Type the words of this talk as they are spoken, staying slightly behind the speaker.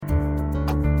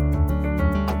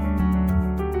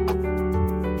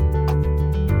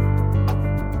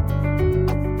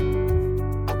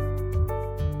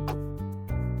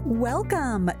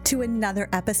Welcome to another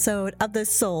episode of the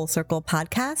Soul Circle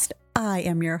podcast. I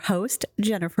am your host,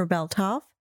 Jennifer Beltoff.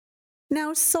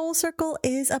 Now, Soul Circle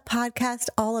is a podcast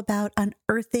all about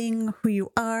unearthing who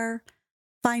you are,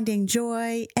 finding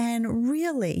joy, and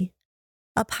really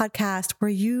a podcast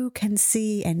where you can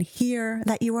see and hear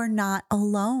that you are not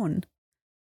alone.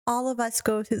 All of us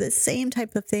go through the same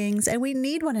type of things, and we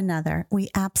need one another. We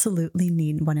absolutely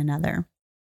need one another,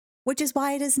 which is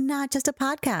why it is not just a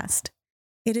podcast.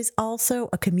 It is also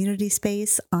a community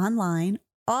space online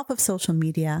off of social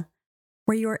media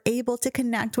where you are able to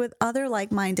connect with other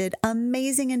like-minded,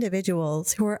 amazing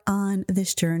individuals who are on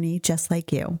this journey just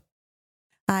like you.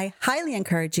 I highly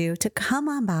encourage you to come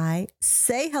on by,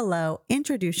 say hello,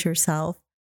 introduce yourself.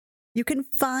 You can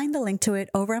find the link to it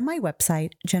over on my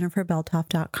website,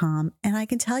 jenniferbeltoff.com, and I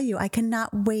can tell you, I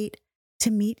cannot wait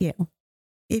to meet you.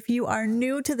 If you are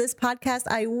new to this podcast,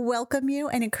 I welcome you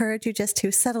and encourage you just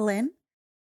to settle in.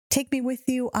 Take me with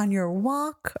you on your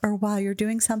walk or while you're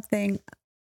doing something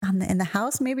in the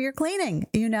house. Maybe you're cleaning,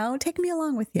 take me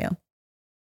along with you.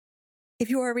 If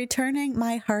you are returning,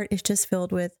 my heart is just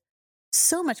filled with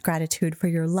so much gratitude for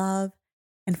your love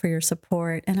and for your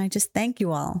support. And I just thank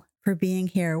you all for being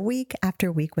here week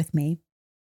after week with me.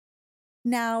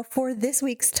 Now, for this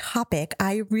week's topic,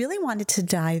 I really wanted to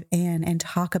dive in and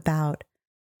talk about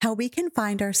how we can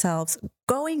find ourselves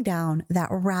going down that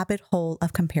rabbit hole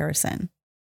of comparison.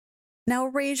 Now,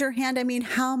 raise your hand.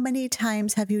 How many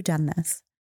times have you done this?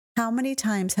 How many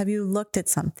times have you looked at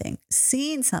something,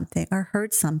 seen something, or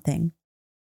heard something,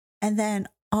 and then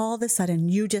all of a sudden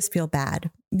you just feel bad?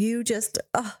 You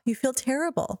feel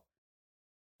terrible.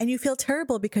 And you feel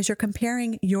terrible because you're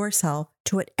comparing yourself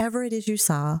to whatever it is you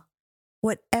saw,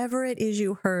 whatever it is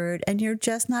you heard, and you're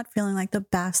just not feeling like the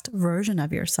best version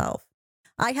of yourself.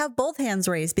 I have both hands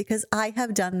raised because I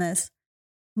have done this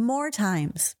more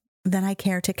times than I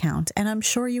care to count. And I'm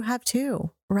sure you have too,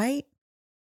 right?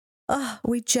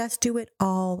 We just do it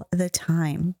all the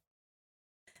time.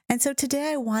 And so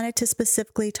today I wanted to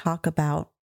specifically talk about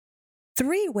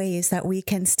 3 ways that we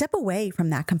can step away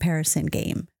from that comparison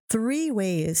game. 3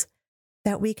 ways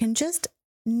that we can just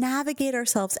navigate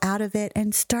ourselves out of it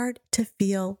and start to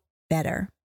feel better.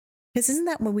 Because isn't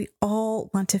that what we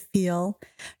all want to feel?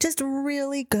 Just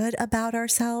really good about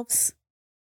ourselves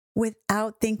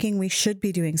without thinking we should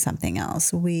be doing something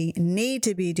else. We need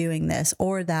to be doing this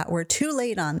or that. We're too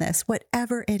late on this,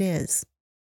 whatever it is.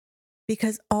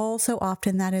 Because all so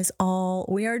often that is all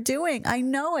we are doing. I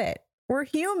know it. We're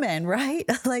human, right?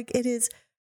 It is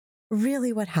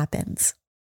really what happens.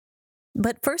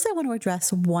 But first I want to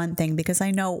address one thing, because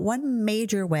I know one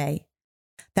major way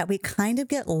that we kind of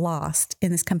get lost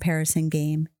in this comparison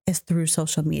game is through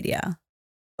social media.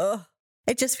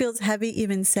 It just feels heavy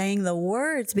even saying the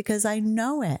words because I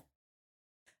know it.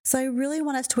 So I really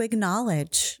want us to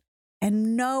acknowledge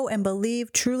and know and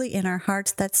believe truly in our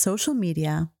hearts that social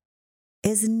media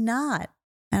is not,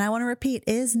 and I want to repeat,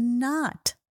 is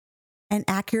not an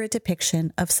accurate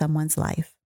depiction of someone's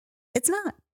life. It's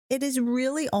not. It is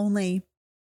really only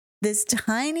this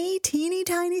tiny, teeny,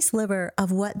 tiny sliver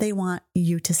of what they want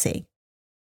you to see.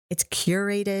 It's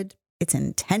curated. It's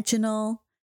intentional.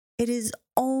 It is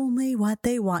only what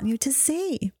they want you to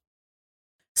see.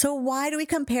 So why do we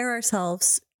compare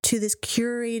ourselves to this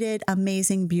curated,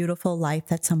 amazing, beautiful life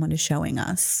that someone is showing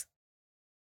us?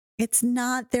 It's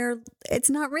not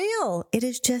real. It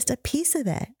is just a piece of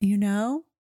it,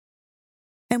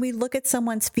 And we look at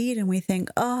someone's feed and we think,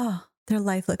 their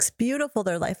life looks beautiful.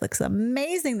 Their life looks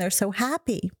amazing. They're so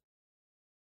happy.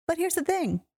 But here's the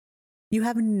thing. You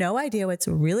have no idea what's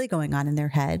really going on in their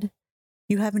head.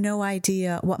 You have no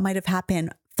idea what might have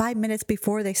happened 5 minutes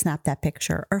before they snapped that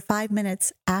picture or 5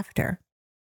 minutes after.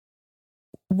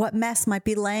 What mess might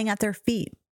be laying at their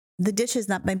feet. The dishes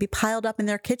that might be piled up in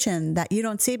their kitchen that you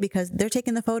don't see because they're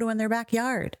taking the photo in their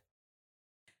backyard.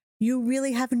 You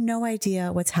really have no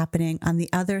idea what's happening on the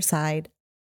other side,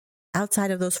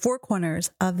 outside of those 4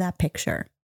 corners of that picture.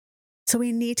 So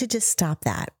we need to just stop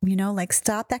that,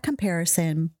 stop that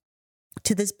comparison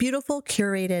to this beautiful,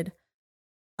 curated,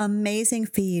 amazing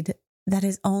feed that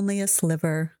is only a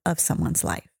sliver of someone's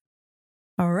life.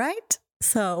 All right.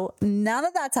 So now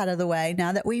that that's out of the way,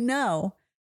 now that we know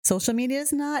social media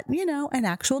is not, an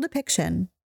actual depiction,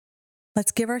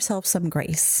 let's give ourselves some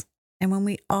grace. And when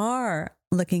we are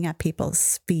looking at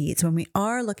people's feeds, when we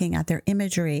are looking at their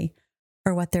imagery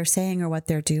or what they're saying or what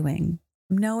they're doing,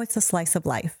 know it's a slice of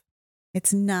life.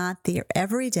 It's not the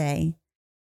everyday,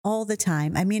 all the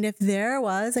time. If there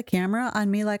was a camera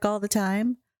on me all the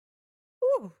time,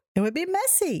 it would be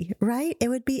messy, right? It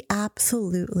would be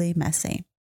absolutely messy.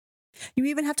 You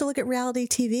even have to look at reality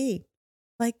TV.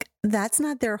 Like, that's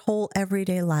not their whole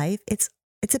everyday life. It's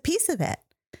a piece of it.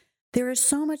 There is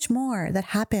so much more that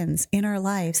happens in our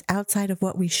lives outside of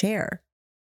what we share.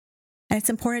 And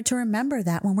it's important to remember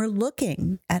that when we're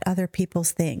looking at other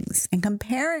people's things and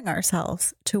comparing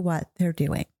ourselves to what they're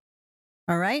doing.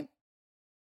 All right.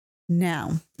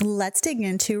 Now, let's dig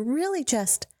into really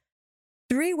just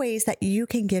 3 ways that you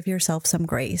can give yourself some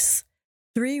grace.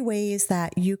 3 ways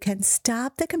that you can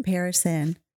stop the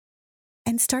comparison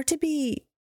and start to be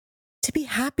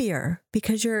happier,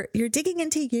 because you're digging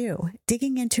into you,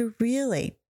 digging into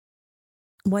really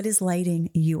what is lighting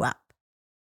you up.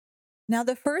 Now,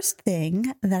 the first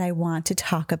thing that I want to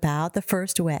talk about, the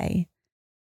first way,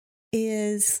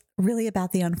 is really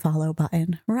about the unfollow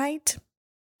button, right?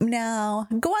 Now,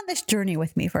 go on this journey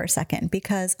with me for a second,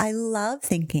 because I love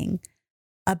thinking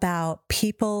about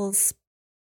people's,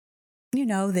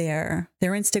 their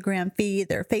Instagram feed,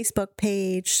 their Facebook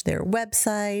page, their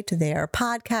website, their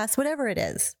podcast, whatever it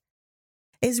is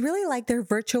really like their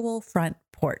virtual front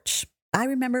porch. I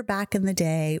remember back in the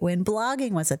day when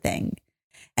blogging was a thing,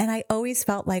 and I always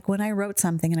felt like when I wrote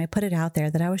something and I put it out there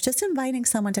that I was just inviting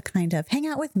someone to kind of hang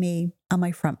out with me on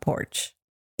my front porch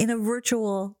in a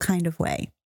virtual kind of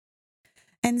way.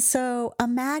 And so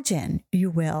imagine, you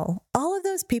will, all of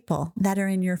those people that are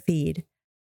in your feed.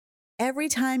 Every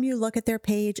time you look at their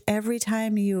page, every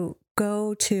time you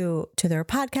go to their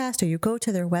podcast or you go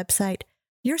to their website,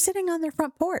 you're sitting on their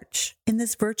front porch in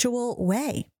this virtual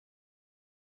way.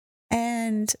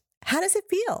 And how does it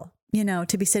feel,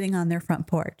 to be sitting on their front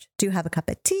porch? Do you have a cup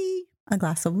of tea, a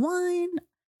glass of wine,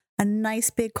 a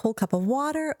nice big cold cup of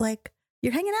water? Like,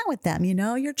 you're hanging out with them,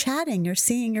 you're chatting, you're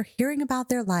seeing, you're hearing about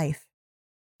their life.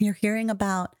 You're hearing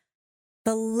about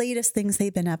the latest things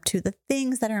they've been up to, the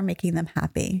things that are making them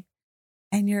happy.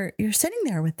 And you're sitting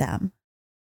there with them.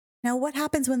 Now, what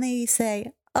happens when they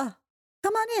say, "Oh,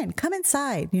 come on in, come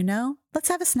inside, let's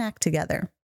have a snack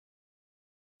together"?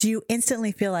 Do you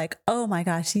instantly feel like, "Oh my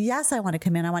gosh, yes, I want to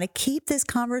come in. I want to keep this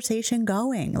conversation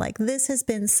going. Like, this has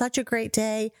been such a great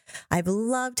day. I've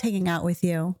loved hanging out with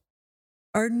you"?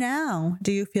 Or now,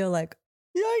 do you feel like,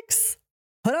 "Yikes,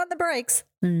 put on the brakes,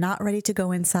 not ready to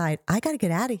go inside. I got to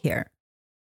get out of here"?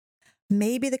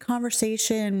 Maybe the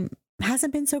conversation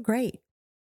hasn't been so great.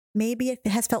 Maybe it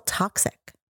has felt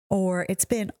toxic, or it's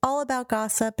been all about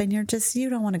gossip and you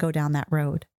don't want to go down that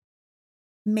road.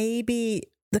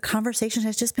 Maybe the conversation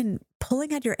has just been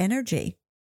pulling at your energy.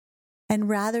 And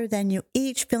rather than you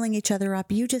each filling each other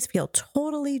up, you just feel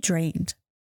totally drained.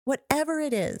 Whatever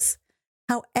it is,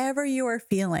 however you are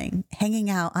feeling, hanging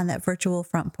out on that virtual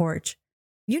front porch,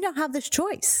 you now have this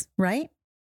choice, right?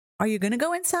 Are you going to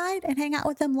go inside and hang out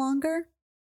with them longer?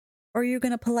 Or are you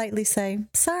going to politely say,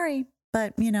 "Sorry,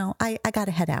 but I got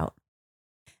to head out"?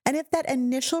 And if that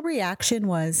initial reaction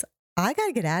was, "I got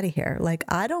to get out of here. Like,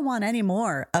 I don't want any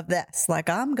more of this. Like,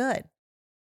 I'm good."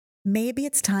 Maybe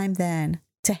it's time then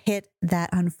to hit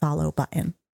that unfollow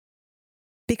button.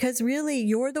 Because really,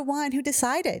 you're the one who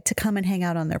decided to come and hang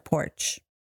out on their porch.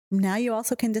 Now you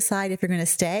also can decide if you're going to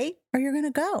stay or you're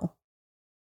going to go.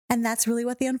 And that's really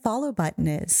what the unfollow button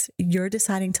is. You're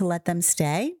deciding to let them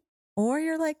stay, or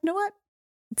you're like, "You know what?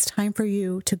 It's time for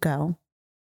you to go."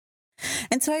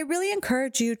 And so I really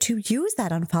encourage you to use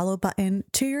that unfollow button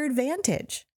to your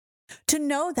advantage, to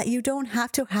know that you don't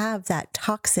have to have that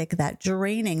toxic, that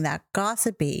draining, that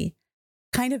gossipy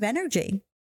kind of energy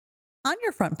on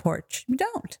your front porch. You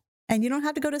don't. And you don't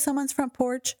have to go to someone's front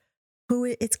porch who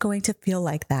it's going to feel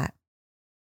like that.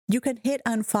 You can hit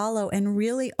unfollow and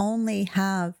really only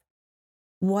have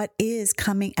what is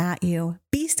coming at you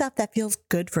be stuff that feels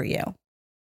good for you.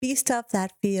 Be stuff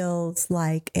that feels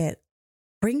like it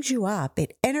brings you up,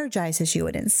 it energizes you,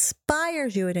 it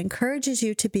inspires you, it encourages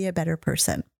you to be a better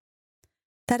person.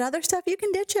 That other stuff, you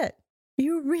can ditch it.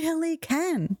 You really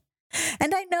can.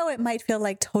 And I know it might feel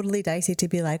like totally dicey to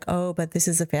be like, "Oh, but this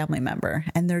is a family member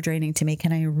and they're draining to me.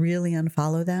 Can I really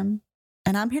unfollow them?"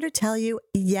 And I'm here to tell you,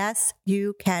 yes,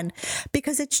 you can,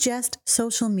 because it's just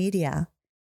social media.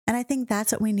 And I think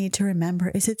that's what we need to remember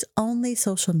is it's only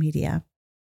social media.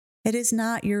 It is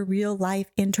not your real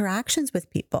life interactions with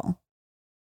people.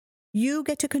 You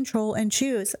get to control and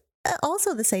choose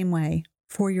also the same way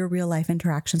for your real life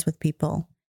interactions with people.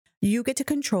 You get to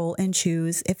control and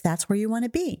choose if that's where you want to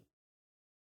be,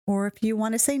 or if you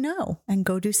want to say no and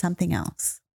go do something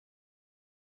else.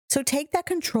 So take that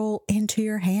control into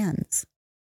your hands.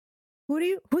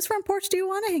 Whose front porch do you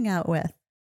want to hang out with?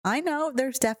 I know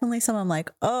there's definitely someone like,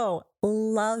 "Oh,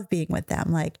 love being with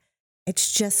them. Like,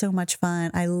 it's just so much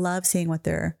fun. I love seeing what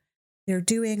they're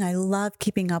doing. I love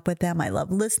keeping up with them. I love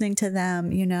listening to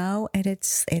them, and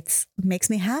it's makes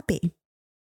me happy."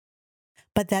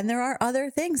 But then there are other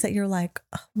things that you're like,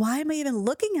 why am I even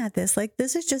looking at this? Like,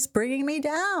 this is just bringing me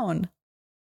down.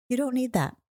 You don't need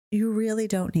that. You really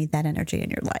don't need that energy in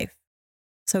your life.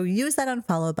 So use that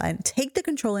unfollow button, take the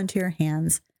control into your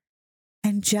hands,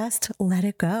 and just let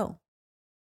it go.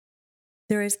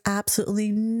 There is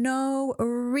absolutely no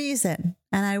reason,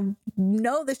 and I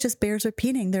know this just bears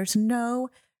repeating, there's no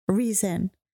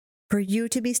reason for you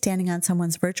to be standing on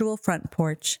someone's virtual front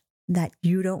porch that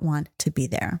you don't want to be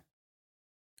there.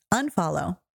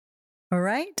 Unfollow. All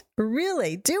right?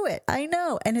 Really do it. I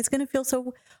know. And it's going to feel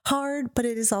so hard, but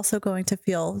it is also going to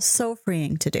feel so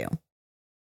freeing to do.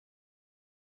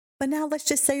 But now let's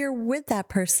just say you're with that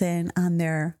person on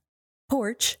their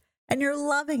porch and you're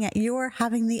loving it. You're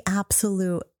having the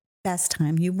absolute best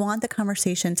time. You want the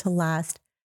conversation to last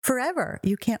forever.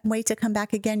 You can't wait to come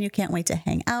back again. You can't wait to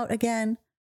hang out again.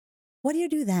 What do you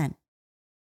do then?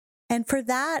 And for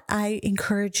that, I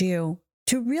encourage you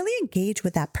to really engage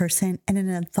with that person in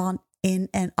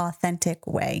an authentic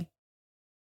way.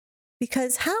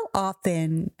 Because how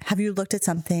often have you looked at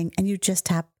something and you just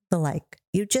tap the like,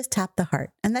 you just tap the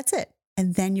heart, and that's it.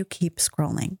 And then you keep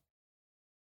scrolling.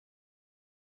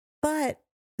 But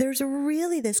there's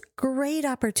really this great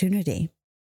opportunity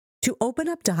to open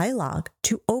up dialogue,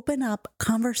 to open up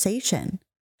conversation,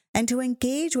 and to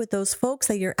engage with those folks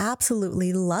that you're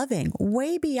absolutely loving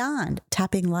way beyond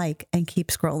tapping like and keep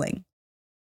scrolling.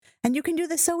 And you can do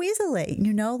this so easily,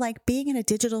 like being in a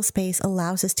digital space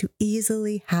allows this to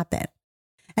easily happen.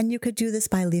 And you could do this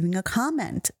by leaving a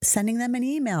comment, sending them an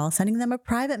email, sending them a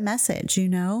private message,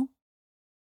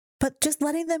 but just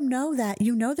letting them know that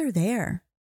they're there.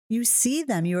 You see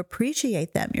them, you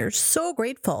appreciate them. You're so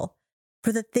grateful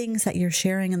for the things that you're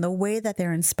sharing and the way that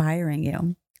they're inspiring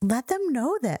you. Let them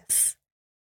know this.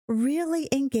 Really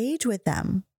engage with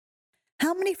them.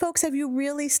 How many folks have you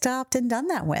really stopped and done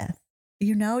that with?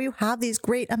 You have these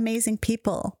great, amazing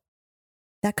people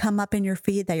that come up in your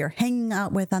feed that you're hanging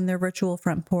out with on their virtual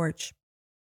front porch.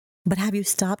 But have you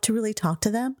stopped to really talk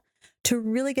to them, to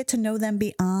really get to know them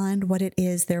beyond what it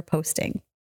is they're posting?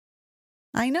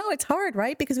 I know it's hard,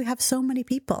 right? Because we have so many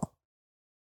people.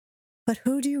 But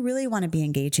who do you really want to be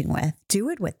engaging with? Do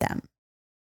it with them.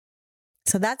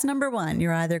 So that's number one.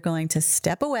 You're either going to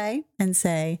step away and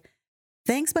say,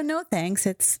 thanks, but no thanks.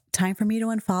 It's time for me to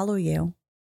unfollow you.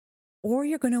 Or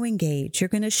you're going to engage. You're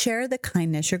going to share the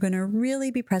kindness. You're going to really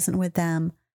be present with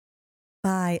them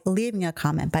by leaving a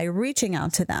comment, by reaching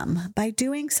out to them, by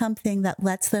doing something that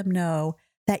lets them know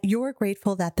that you're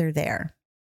grateful that they're there.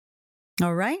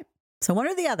 All right? So one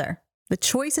or the other. The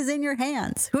choice is in your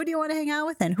hands. Who do you want to hang out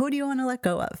with and who do you want to let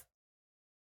go of?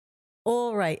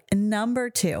 All right. Number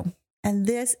two, and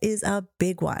this is a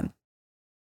big one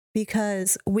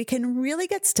because we can really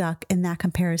get stuck in that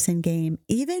comparison game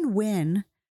even when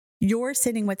you're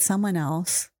sitting with someone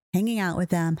else, hanging out with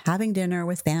them, having dinner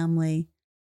with family,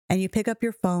 and you pick up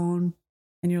your phone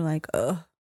and you're like, oh,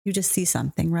 you just see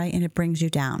something, right? And it brings you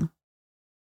down.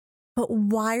 But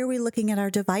why are we looking at our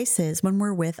devices when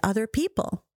we're with other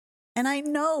people? And I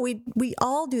know we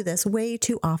all do this way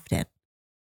too often,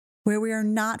 where we are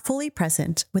not fully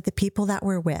present with the people that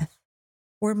we're with.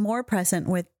 We're more present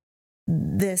with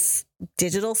this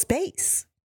digital space.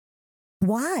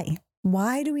 Why?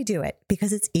 Why do we do it?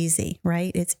 Because it's easy,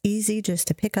 right? It's easy just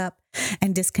to pick up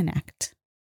and disconnect.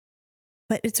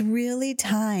 But it's really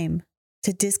time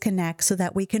to disconnect so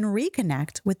that we can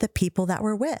reconnect with the people that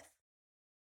we're with.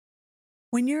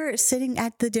 When you're sitting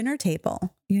at the dinner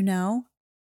table,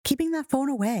 keeping that phone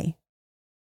away,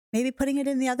 maybe putting it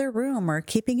in the other room or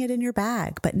keeping it in your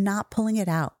bag, but not pulling it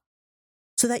out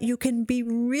so that you can be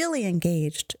really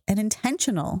engaged and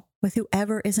intentional with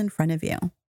whoever is in front of you.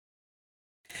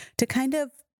 To kind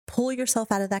of pull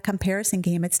yourself out of that comparison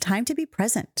game, it's time to be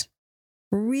present.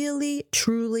 Really,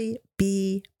 truly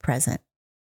be present.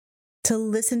 To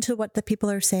listen to what the people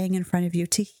are saying in front of you,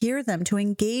 to hear them, to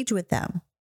engage with them,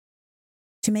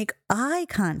 to make eye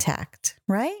contact,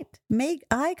 right? Make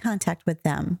eye contact with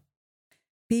them.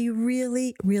 Be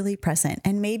really, really present.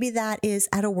 And maybe that is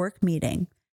at a work meeting.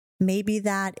 Maybe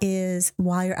that is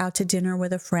while you're out to dinner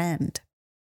with a friend.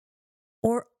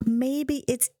 Or maybe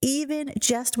it's even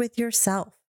just with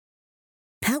yourself.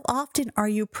 How often are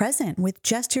you present with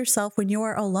just yourself when you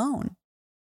are alone?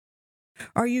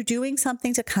 Are you doing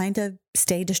something to kind of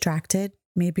stay distracted?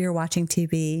 Maybe you're watching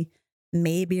TV.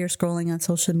 Maybe you're scrolling on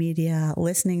social media,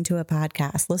 listening to a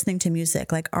podcast, listening to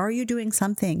music. Like, are you doing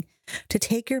something to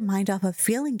take your mind off of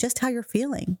feeling just how you're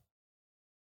feeling?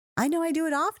 I know I do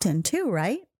it often too,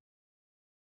 right?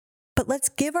 But let's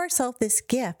give ourselves this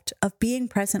gift of being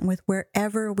present with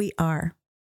wherever we are,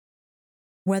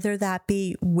 whether that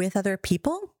be with other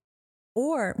people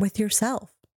or with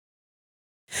yourself.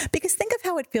 Because think of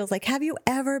how it feels like. Have you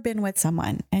ever been with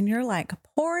someone and you're like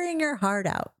pouring your heart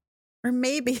out? Or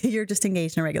maybe you're just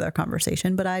engaged in a regular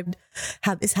conversation, but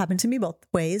it's happened to me both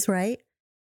ways, right?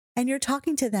 And you're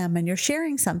talking to them and you're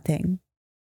sharing something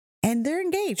and they're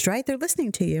engaged, right? They're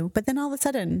listening to you. But then all of a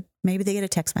sudden, maybe they get a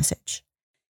text message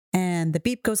and the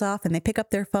beep goes off and they pick up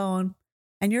their phone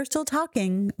and you're still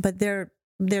talking, but they're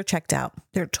checked out.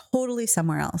 They're totally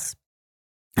somewhere else.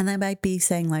 And they might be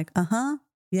saying like,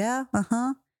 yeah,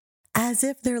 as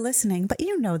if they're listening, but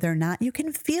you know they're not. You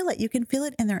can feel it. You can feel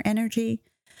it in their energy.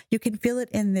 You can feel it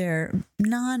in their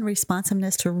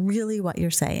non-responsiveness to really what you're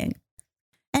saying.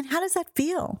 And how does that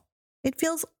feel? It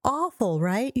feels awful,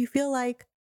 right? You feel like,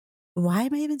 why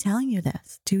am I even telling you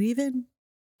this? Do you even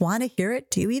want to hear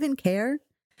it? Do you even care?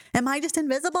 Am I just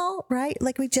invisible, right?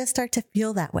 Like we just start to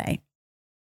feel that way.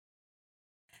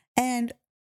 And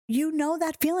you know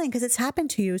that feeling because it's happened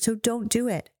to you. So don't do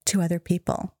it to other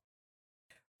people.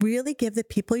 Really give the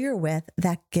people you're with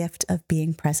that gift of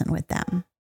being present with them.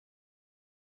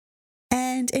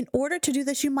 And in order to do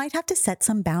this, you might have to set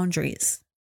some boundaries,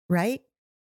 right?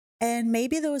 And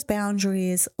maybe those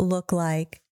boundaries look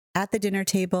like at the dinner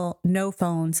table, no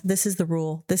phones. This is the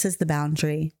rule. This is the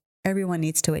boundary. Everyone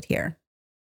needs to adhere.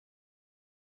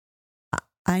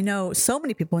 I know so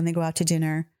many people when they go out to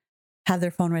dinner have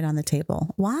their phone right on the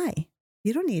table. Why?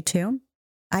 You don't need to.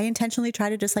 I intentionally try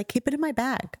to just like keep it in my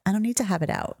bag. I don't need to have it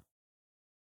out.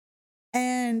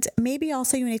 And maybe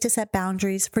also you need to set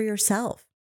boundaries for yourself.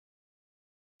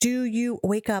 Do you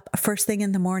wake up first thing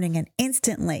in the morning and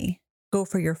instantly go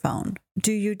for your phone?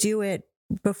 Do you do it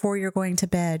before you're going to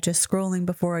bed, just scrolling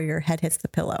before your head hits the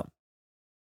pillow?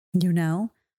 You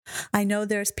know, I know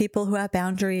there's people who have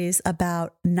boundaries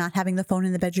about not having the phone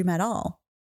in the bedroom at all.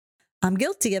 I'm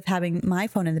guilty of having my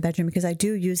phone in the bedroom because I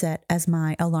do use it as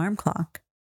my alarm clock.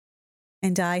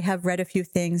 And I have read a few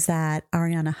things that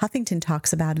Arianna Huffington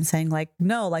talks about and saying like,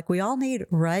 no, like we all need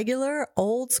regular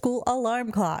old school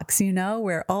alarm clocks, you know,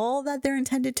 where all that they're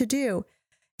intended to do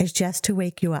is just to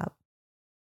wake you up.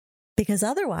 Because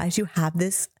otherwise you have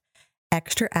this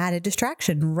extra added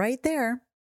distraction right there,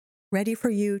 ready for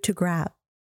you to grab.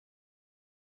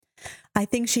 I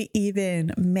think she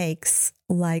even makes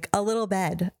like a little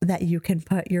bed that you can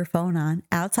put your phone on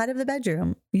outside of the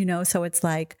bedroom, you know, so it's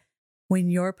like when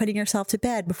you're putting yourself to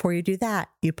bed, before you do that,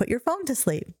 you put your phone to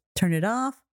sleep, turn it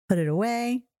off, put it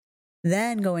away,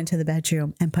 then go into the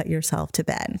bedroom and put yourself to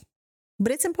bed.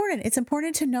 But it's important. It's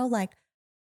important to know like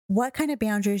what kind of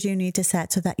boundaries you need to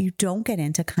set so that you don't get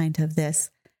into kind of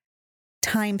this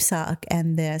time suck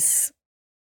and this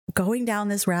going down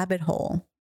this rabbit hole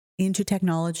into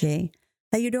technology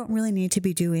that you don't really need to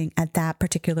be doing at that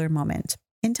particular moment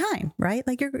in time, right?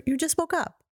 Like you just woke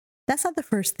up. That's not the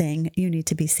first thing you need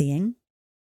to be seeing.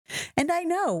 And I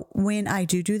know when I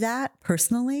do that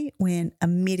personally, when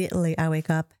immediately I wake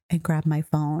up and grab my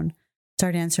phone,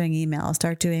 start answering emails,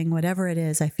 start doing whatever it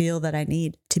is I feel that I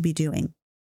need to be doing,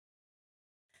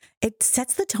 it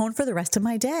sets the tone for the rest of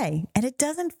my day. And it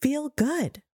doesn't feel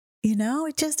good. You know,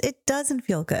 it doesn't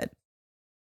feel good.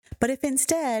 But if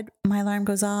instead my alarm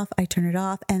goes off, I turn it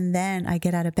off, and then I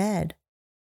get out of bed,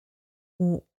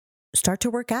 start to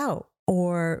work out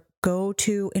or go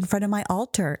to in front of my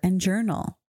altar and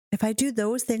journal. If I do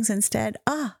those things instead,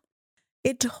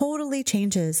 it totally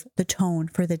changes the tone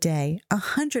for the day,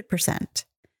 100%.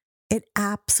 It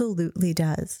absolutely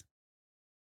does.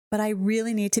 But I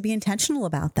really need to be intentional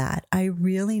about that. I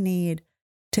really need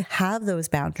to have those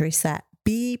boundaries set,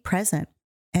 be present,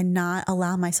 and not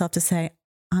allow myself to say,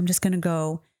 I'm just going to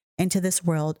go into this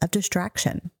world of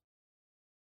distraction.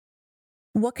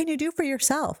 What can you do for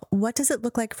yourself? What does it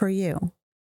look like for you?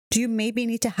 Do you maybe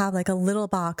need to have like a little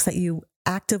box that you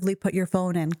actively put your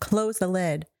phone in, close the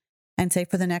lid, and say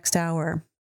for the next hour,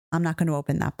 I'm not going to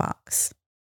open that box?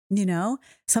 You know,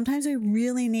 sometimes we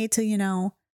really need to, you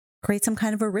know, create some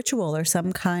kind of a ritual or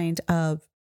some kind of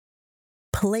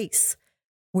place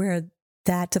where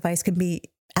that device can be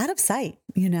out of sight,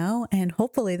 you know, and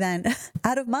hopefully then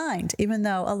out of mind, even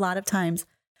though a lot of times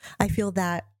I feel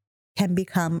that can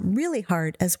become really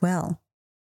hard as well.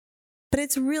 But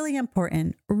it's really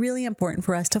important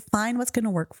for us to find what's going to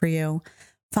work for you,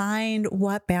 find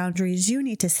what boundaries you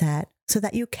need to set so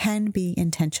that you can be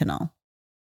intentional.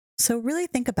 So really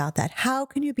think about that. How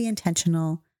can you be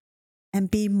intentional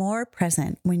and be more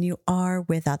present when you are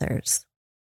with others?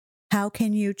 How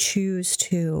can you choose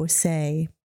to say,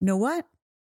 you know what?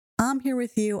 I'm here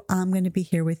with you. I'm going to be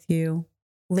here with you.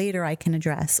 Later, I can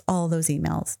address all those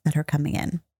emails that are coming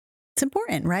in. It's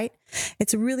important, right?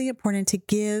 It's really important to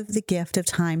give the gift of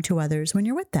time to others when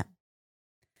you're with them.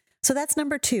 So that's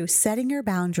number 2, setting your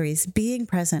boundaries, being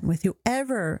present with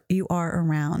whoever you are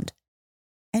around,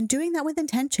 and doing that with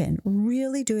intention,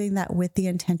 really doing that with the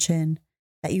intention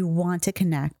that you want to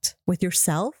connect with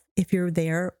yourself if you're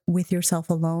there with yourself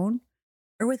alone,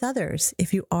 or with others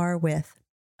if you are with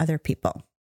other people.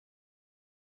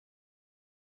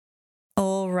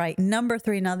 All right, number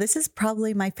 3. Now, this is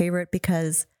probably my favorite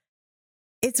because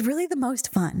it's really the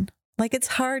most fun. Like, it's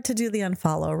hard to do the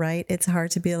unfollow, right? It's hard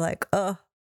to be like, oh,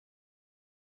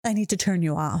 I need to turn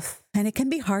you off. And it can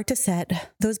be hard to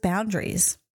set those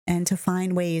boundaries and to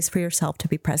find ways for yourself to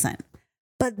be present.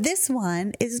 But this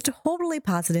one is totally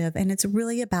positive, and it's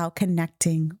really about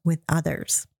connecting with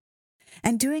others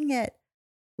and doing it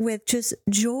with just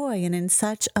joy and in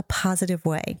such a positive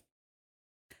way.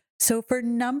 So for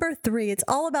number 3, it's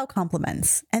all about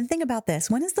compliments. And think about this.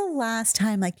 When is the last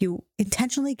time you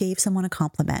intentionally gave someone a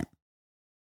compliment?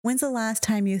 When's the last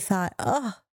time you thought,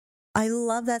 oh, I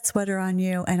love that sweater on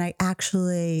you, and I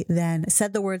actually then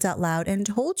said the words out loud and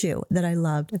told you that I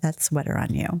loved that sweater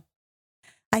on you?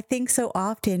 I think so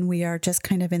often we are just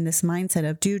kind of in this mindset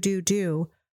of do,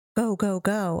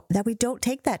 go, that we don't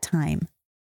take that time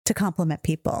to compliment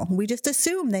people. We just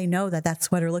assume they know that that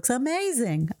sweater looks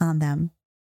amazing on them.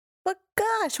 But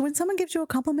gosh, when someone gives you a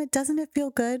compliment, doesn't it feel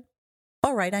good?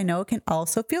 All right, I know it can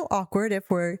also feel awkward if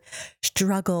we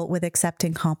struggle with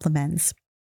accepting compliments.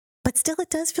 But still, it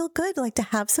does feel good, like to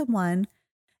have someone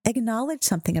acknowledge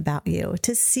something about you,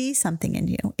 to see something in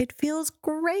you. It feels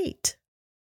great.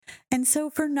 And so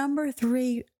for number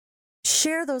 3,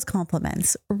 share those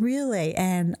compliments, really.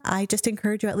 And I just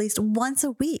encourage you at least once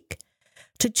a week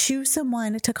to choose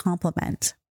someone to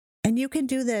compliment. And you can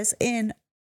do this in,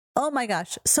 oh my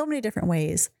gosh, so many different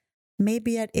ways.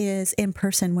 Maybe it is in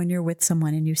person when you're with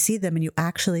someone and you see them and you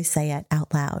actually say it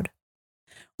out loud.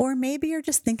 Or maybe you're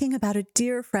just thinking about a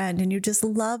dear friend and you just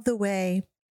love the way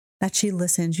that she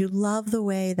listens. You love the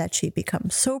way that she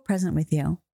becomes so present with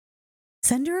you.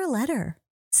 Send her a letter.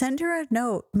 Send her a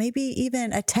note, maybe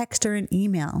even a text or an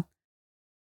email.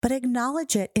 But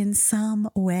acknowledge it in some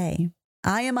way.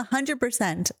 I am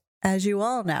 100%, as you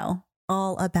all know,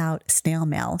 all about snail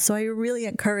mail. So I really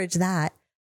encourage that,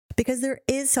 because there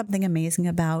is something amazing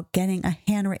about getting a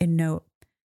handwritten note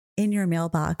in your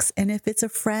mailbox. And if it's a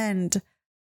friend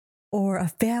or a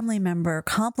family member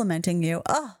complimenting you,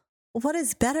 oh, what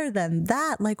is better than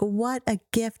that? Like, what a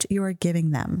gift you are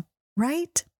giving them,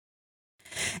 right?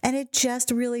 And it just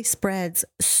really spreads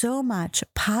so much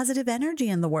positive energy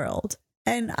in the world.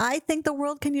 And I think the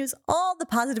world can use all the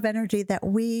positive energy that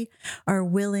we are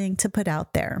willing to put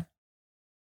out there.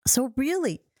 So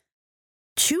really,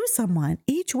 choose someone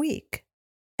each week.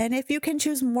 And if you can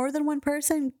choose more than one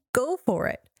person, go for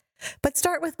it. But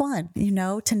start with one,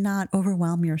 to not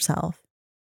overwhelm yourself.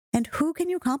 And who can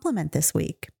you compliment this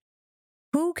week?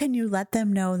 Who can you let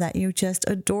them know that you just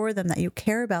adore them, that you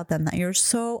care about them, that you're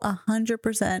so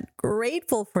 100%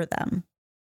 grateful for them?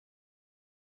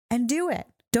 And do it.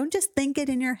 Don't just think it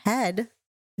in your head.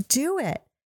 Do it.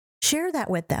 Share that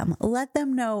with them. Let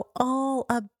them know all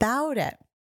about it.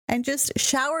 And just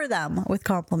shower them with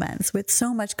compliments, with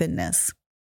so much goodness.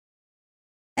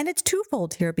 And it's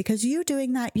twofold here, because you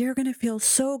doing that, you're going to feel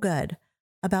so good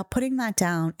about putting that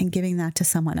down and giving that to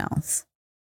someone else.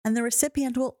 And the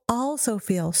recipient will also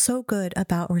feel so good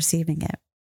about receiving it.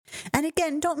 And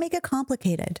again, don't make it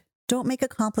complicated. Don't make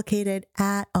it complicated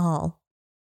at all.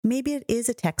 Maybe it is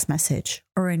a text message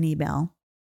or an email.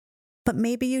 But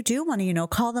maybe you do want to,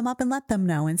 call them up and let them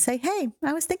know and say, hey,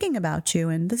 I was thinking about you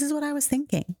and this is what I was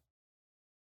thinking.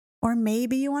 Or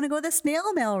maybe you want to go the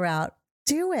snail mail route.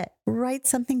 Do it. Write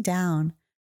something down,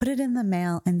 put it in the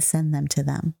mail and send them to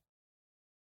them.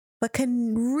 But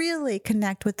can really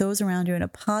connect with those around you in a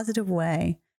positive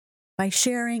way by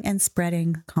sharing and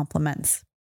spreading compliments.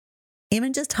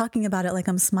 Even just talking about it, like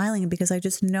I'm smiling because I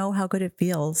just know how good it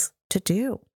feels to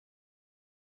do.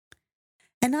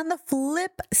 And on the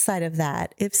flip side of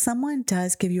that, if someone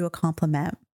does give you a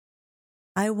compliment,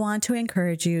 I want to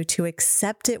encourage you to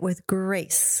accept it with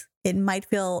grace. It might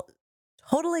feel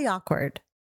totally awkward,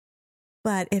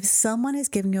 but if someone is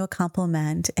giving you a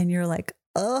compliment and you're like,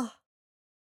 oh,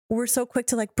 we're so quick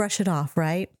to brush it off,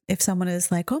 right? If someone is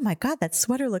like, oh my God, that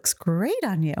sweater looks great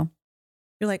on you.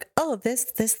 You're like, oh, this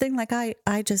thing,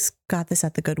 I just got this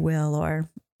at the Goodwill, or,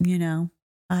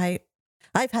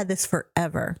 I've had this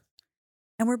forever.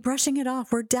 And we're brushing it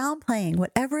off. We're downplaying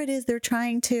whatever it is they're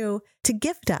trying to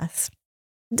gift us.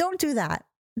 Don't do that.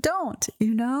 Don't,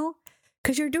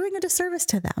 because you're doing a disservice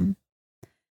to them.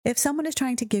 If someone is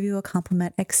trying to give you a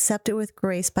compliment, accept it with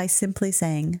grace by simply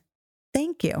saying,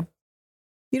 thank you.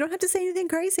 You don't have to say anything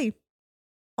crazy.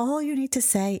 All you need to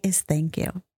say is thank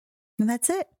you. And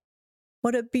that's it.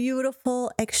 What a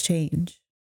beautiful exchange.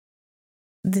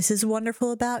 This is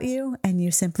wonderful about you. And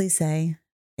you simply say,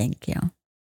 thank you.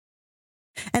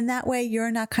 And that way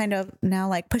you're not kind of now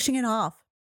like pushing it off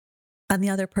on the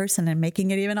other person and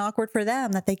making it even awkward for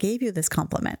them that they gave you this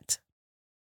compliment.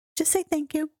 Just say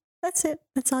thank you. That's it.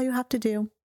 That's all you have to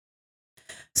do.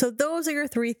 So those are your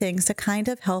 3 things to kind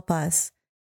of help us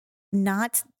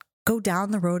not go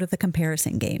down the road of the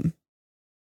comparison game.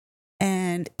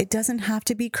 And it doesn't have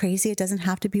to be crazy. It doesn't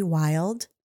have to be wild.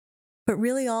 But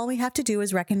really all we have to do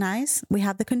is recognize we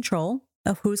have the control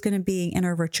of who's going to be in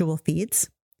our virtual feeds.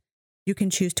 You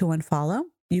can choose to unfollow.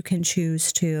 You can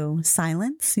choose to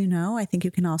silence. I think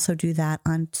you can also do that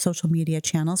on social media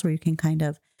channels where you can kind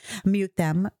of mute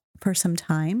them for some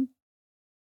time.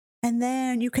 And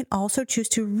then you can also choose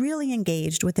to really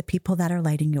engage with the people that are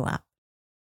lighting you up.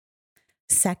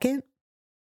 Second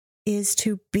is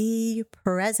to be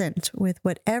present with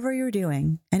whatever you're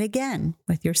doing. And again,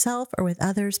 with yourself or with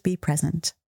others, be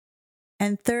present.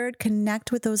 And third,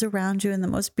 connect with those around you in the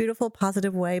most beautiful,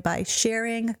 positive way by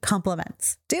sharing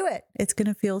compliments. Do it. It's going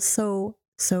to feel so,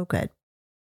 so good.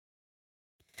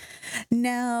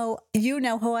 Now, you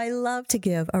know how I love to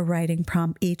give a writing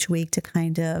prompt each week to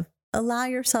kind of allow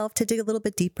yourself to dig a little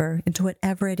bit deeper into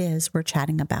whatever it is we're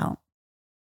chatting about.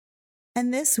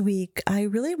 And this week, I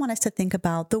really want us to think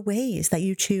about the ways that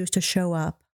you choose to show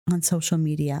up on social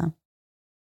media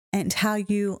and how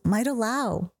you might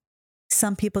allow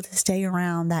some people to stay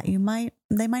around that they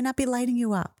might not be lighting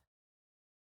you up.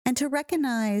 And to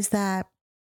recognize that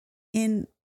in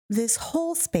this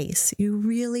whole space, you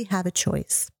really have a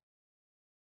choice.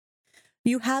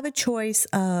 You have a choice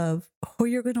of who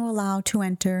you're going to allow to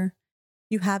enter.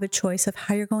 You have a choice of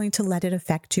how you're going to let it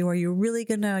affect you. Are you really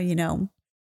going to,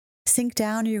 sink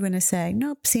down, or you're going to say,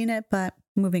 nope, seen it, but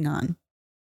moving on.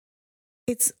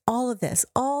 It's all of this.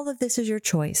 All of this is your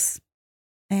choice.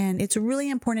 And it's really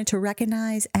important to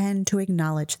recognize and to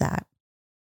acknowledge that.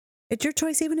 It's your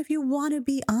choice even if you want to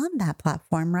be on that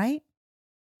platform, right?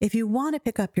 If you want to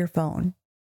pick up your phone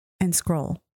and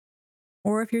scroll.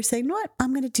 Or if you're saying, you know what,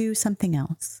 I'm going to do something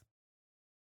else.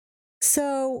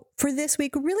 So for this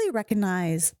week, really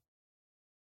recognize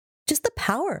just the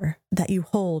power that you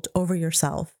hold over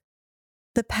yourself.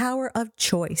 The power of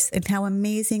choice and how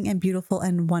amazing and beautiful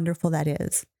and wonderful that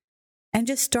is. And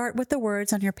just start with the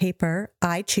words on your paper,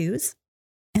 I choose,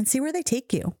 and see where they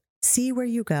take you. See where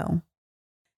you go.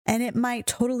 And it might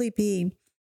totally be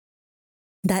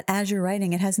that as you're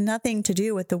writing, it has nothing to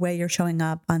do with the way you're showing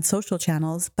up on social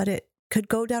channels, but it could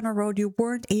go down a road you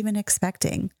weren't even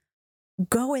expecting.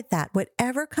 Go with that.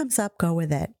 Whatever comes up, go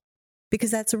with it.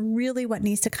 Because that's really what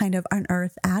needs to kind of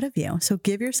unearth out of you. So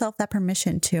give yourself that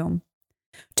permission to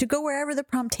go wherever the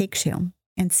prompt takes you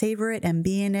and savor it and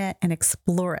be in it and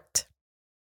explore it.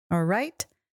 All right.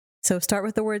 So start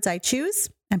with the words I choose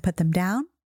and put them down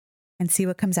and see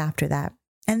what comes after that.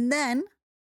 And then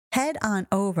head on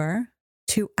over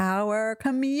to our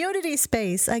community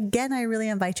space. Again, I really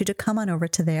invite you to come on over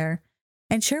to there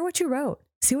and share what you wrote.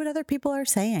 See what other people are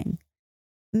saying.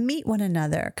 Meet one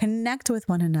another, connect with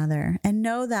one another, and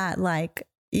know that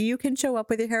you can show up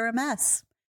with your hair a mess.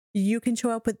 You can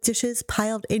show up with dishes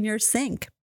piled in your sink.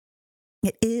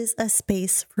 It is a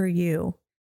space for you.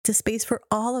 It's a space for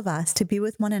all of us to be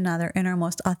with one another in our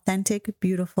most authentic,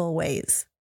 beautiful ways.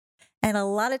 And a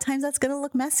lot of times that's going to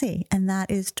look messy, and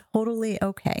that is totally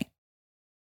okay.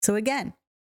 So again,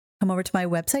 come over to my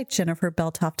website,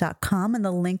 jenniferbeltoff.com, and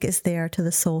the link is there to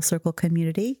the Soul Circle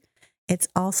community. It's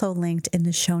also linked in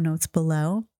the show notes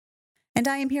below. And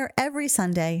I am here every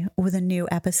Sunday with a new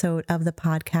episode of the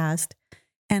podcast.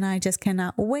 And I just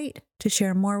cannot wait to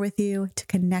share more with you, to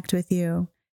connect with you,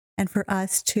 and for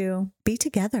us to be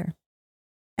together.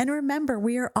 And remember,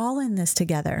 we are all in this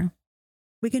together.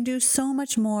 We can do so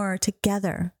much more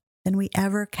together than we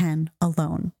ever can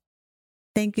alone.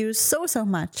 Thank you so, so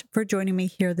much for joining me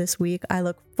here this week. I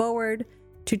look forward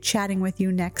to chatting with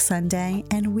you next Sunday,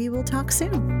 and we will talk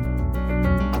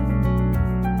soon.